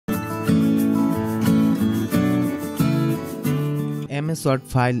MS word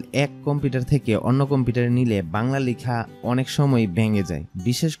file এক computer থেকে অন্য কম্পিউটারে নিলে বাংলা লেখা অনেক সময় ভেঙে যায়,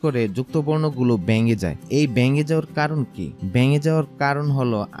 বিশেষ করে যুক্তবর্ণগুলো ভেঙে যায়। এই ভেঙে যাওয়ার কারণ কি? ভেঙে যাওয়ার কারণ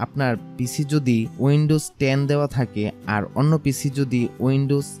হলো আপনার পিসি যদি উইন্ডোজ 10 দেওয়া থাকে আর অন্য পিসি যদি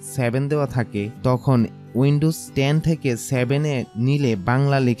উইন্ডোজ 7 দেওয়া থাকে, তখন উইন্ডোজ 10 থেকে 7-এ নিলে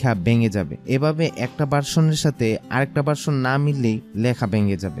বাংলা লেখা ভেঙে যাবে। এভাবে একটা ভার্সনের সাথে আরেকটা ভার্সন না মিললেই লেখা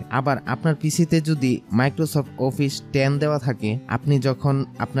ভেঙে যাবে। আবার আপনার পিসিতে যদি মাইক্রোসফট অফিস 10 দেওয়া থাকে, আপনি যখন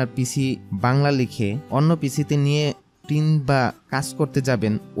আপনার পিসি বাংলা লিখে অন্য পিসিতে নিয়ে প্রিন্ট বা কাজ করতে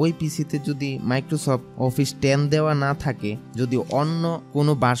যাবেন, ওই পিসিতে যদি মাইক্রোসফট অফিস 10 দেওয়া না থাকে, যদি অন্য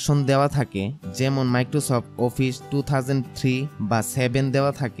কোনো ভার্সন দেওয়া থাকে, যেমন মাইক্রোসফট অফিস 2003 বা 7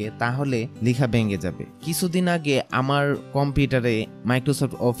 দেওয়া থাকে, তাহলে লেখা ভেঙে যাবে। কিছুদিন আগে আমার কম্পিউটারে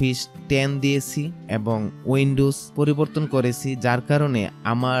মাইক্রোসফট অফিস 10 দিয়েছি এবং উইন্ডোজ পরিবর্তন করেছি, যার কারণে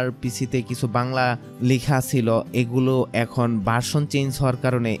আমার পিসিতে কিছু বাংলা লেখা ছিল, এগুলো এখন ভার্সন চেঞ্জ হওয়ার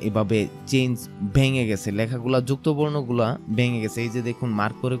কারণে এভাবে চেঞ্জ ভেঙে গেছে। লেখাগুলো যুক্তবর্ণগুলো ভেঙে গেছে। এই যে দেখুন,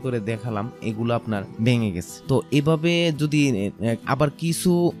 মার্ক করে করে দেখালাম, এগুলো আপনার ভেঙে গেছে। তো এভাবে যদি আবার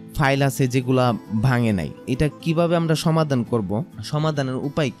কিছু ফাইল আছে যেগুলা ভাঙে নাই, এটা কিভাবে আমরা সমাধান করব? সমাধানের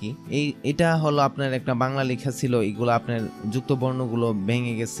উপায় কি? এটা হলো আপনার একটা বাংলা লেখা ছিল, এগুলো আপনার যুক্তবর্ণগুলো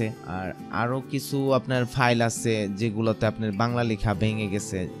ভেঙে গেছে। আর আরো কিছু আপনার ফাইল আছে যেগুলোতে আপনার বাংলা লেখা ভেঙে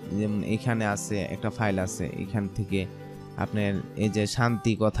গেছে। যেমন এখানে আছে একটা ফাইল আছে, এখান থেকে আপনার এই যে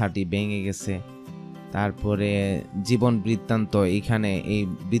শান্তি কথাটি ভেঙে গেছে। তারপরে জীবন বৃত্তান্ত, এখানে এই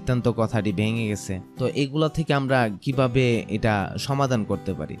বৃত্তান্ত কথাটি ভেঙে গেছে। তো এগুলো থেকে আমরা কিভাবে এটা সমাধান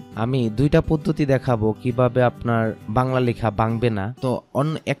করতে পারি? আমি দুইটা পদ্ধতি দেখাবো কিভাবে আপনার বাংলা লেখা ভাঙবে না। তো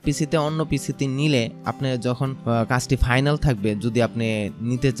অন্য এক পিসিতে অন্য পিসিতে নিলে আপনি যখন কাজটি ফাইনাল থাকবে, যদি আপনি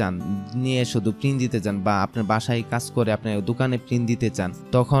নিতে চান, নিয়ে শুধু প্রিন্ট দিতে চান, বা আপনার বাসায় কাজ করে আপনি দোকানে প্রিন্ট দিতে চান,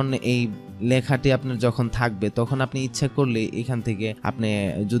 তখন এই লেখাটি আপনার যখন থাকবে, তখন আপনি ইচ্ছা করলে এখান থেকে আপনি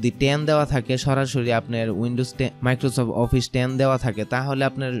যদি 10 দেওয়া থাকে, সরাসরি আপনার উইন্ডোজ 10 মাইক্রোসফট অফিস 10 দেওয়া থাকে, তাহলে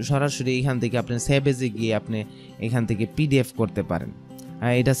আপনার সরাসরি এখান থেকে আপনি সেভেজে গিয়ে আপনি এখান থেকে পিডিএফ করতে পারেন।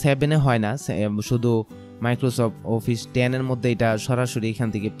 এটা 7-এ হয় না, শুধু মাইক্রোসফট অফিস 10 এর মধ্যে এটা সরাসরি এখান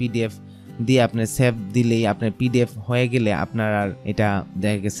থেকে পিডিএফ দিয়ে আপনি সেভ দিলেই আপনার পিডিএফ হয়ে গেলে আপনার আর এটা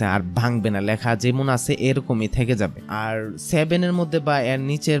দেখা গেছে আর ভাঙবে না, লেখা যেমন আছে এরকমই থেকে যাবে। আর 7-এর মধ্যে বা এর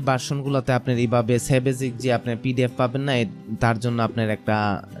নিচের ভার্সনগুলোতে আপনার এইভাবে সেভেজিক যে আপনার পিডিএফ পাবেন না, তার জন্য আপনার একটা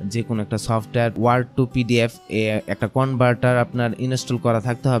যে কোনো একটা সফটওয়্যার ওয়ার্ড টু পিডিএফ একটা কনভার্টার আপনার ইনস্টল করা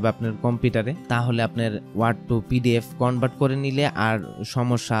থাকতে হবে আপনার কম্পিউটারে। তাহলে আপনার ওয়ার্ড টু পিডিএফ কনভার্ট করে নিলে আর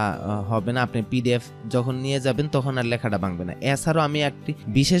সমস্যা হবে না। আপনি পিডিএফ যখন নিয়ে যাবেন তখন আর লেখাটা ভাঙবে না। এছাড়াও আমি একটি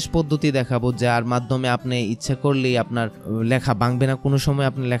বিশেষ পদ্ধতি দেখাবো, যার মাধ্যমে আপনি ইচ্ছা করলেই আপনার লেখা ভাঙবে না, কোনো সময়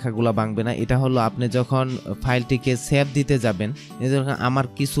আপনার লেখাগুলো ভাঙবে না। এটা হলো, আপনি যখন ফাইলটিকে সেভ দিতে যাবেন, আমার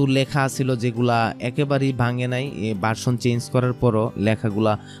কিছু লেখা ছিল যেগুলা একেবারেই ভাঙে নাই, ভার্সন চেঞ্জ করার পরও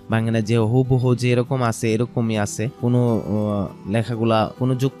লেখাগুলা ভাঙে না, যে হুবহু যে এরকম আছে এরকমই আছে, কোনো লেখাগুলা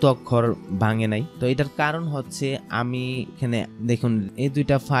কোনো যুক্ত অক্ষর ভাঙে নাই। তো এটার কারণ হচ্ছে, আমি এখানে দেখুন এই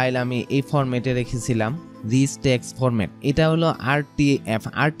দুইটা ফাইল আমি এই ফরম্যাটে রেখেছিলাম, রিচ টেক্সট ফরম্যাট। এটা হলো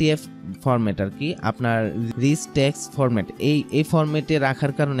আরটিএফ ফরম্যাট আর কি, আপনার রিচ টেক্সট ফরম্যাট। এই ফরম্যাটে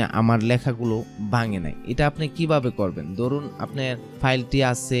রাখার কারণে আমার লেখাগুলো ভাঙে নাই। এটা আপনি কিভাবে করবেন? ধরুন আপনার ফাইলটি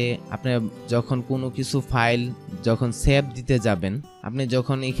আছে, আপনি যখন কোনো কিছু ফাইল যখন সেভ দিতে যাবেন, আপনি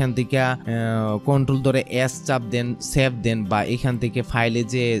যখন এখান থেকে কন্ট্রোল ধরে এস চাপ দেন, সেভ দেন, বা এখান থেকে ফাইলে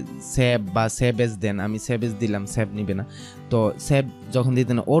যে সেভ বা সেভ এস দেন, আমি সেভ এস দিলাম, সেভ নিবে না। তো সেভ যখন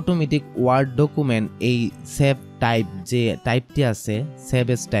দিতেন, অটোমেটিক ওয়ার্ড ডকুমেন্ট এই সেভ টাইপ যে টাইপটি আছে, সেভ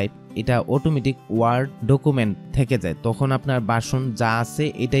এস টাইপ, এটা অটোমেটিক ওয়ার্ড ডকুমেন্ট থেকে যায়। তখন আপনার ভার্সন যা আছে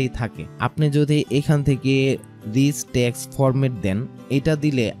এটাই থাকে। আপনি যদি এখান থেকে রিচ টেক্সট ফরম্যাট দেন, এটা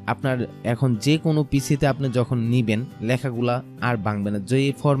দিলে আপনার এখন যে কোনো পিসিতে আপনি যখন নিবেন, লেখাগুলা আর ভাঙবে না। যে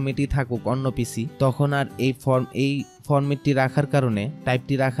ফরম্যাটই থাকুক অন্য পিসি, তখন আর এই ফরম্যাটটি রাখার কারণে,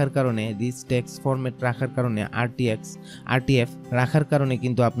 টাইপটি রাখার কারণে, রিচ টেক্সট ফরম্যাট রাখার কারণে, আরটিএফ রাখার কারণে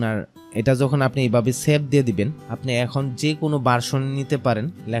কিন্তু আপনার এটা যখন আপনি এইভাবে সেভ দিয়ে দিবেন, আপনি এখন যে কোনো ভার্সন নিতে পারেন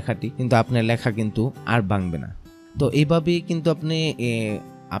লেখাটি, কিন্তু আপনার লেখা কিন্তু আর ভাঙবে না। তো এইভাবেই কিন্তু আপনি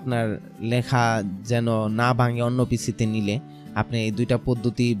আপনার লেখা যেন না ভাঙে অন্য পিসিতে নিলে আপনি এই দুইটা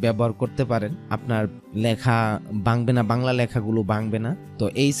পদ্ধতি ব্যবহার করতে পারেন। আপনার লেখা ভাঙবে না, বাংলা লেখাগুলো ভাঙবে না। তো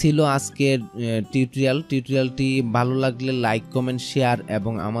এই ছিল আজকের টিউটোরিয়ালটি ভালো লাগলে লাইক, কমেন্ট, শেয়ার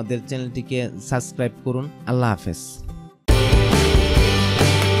এবং আমাদের চ্যানেলটিকে সাবস্ক্রাইব করুন। আল্লাহ হাফেজ।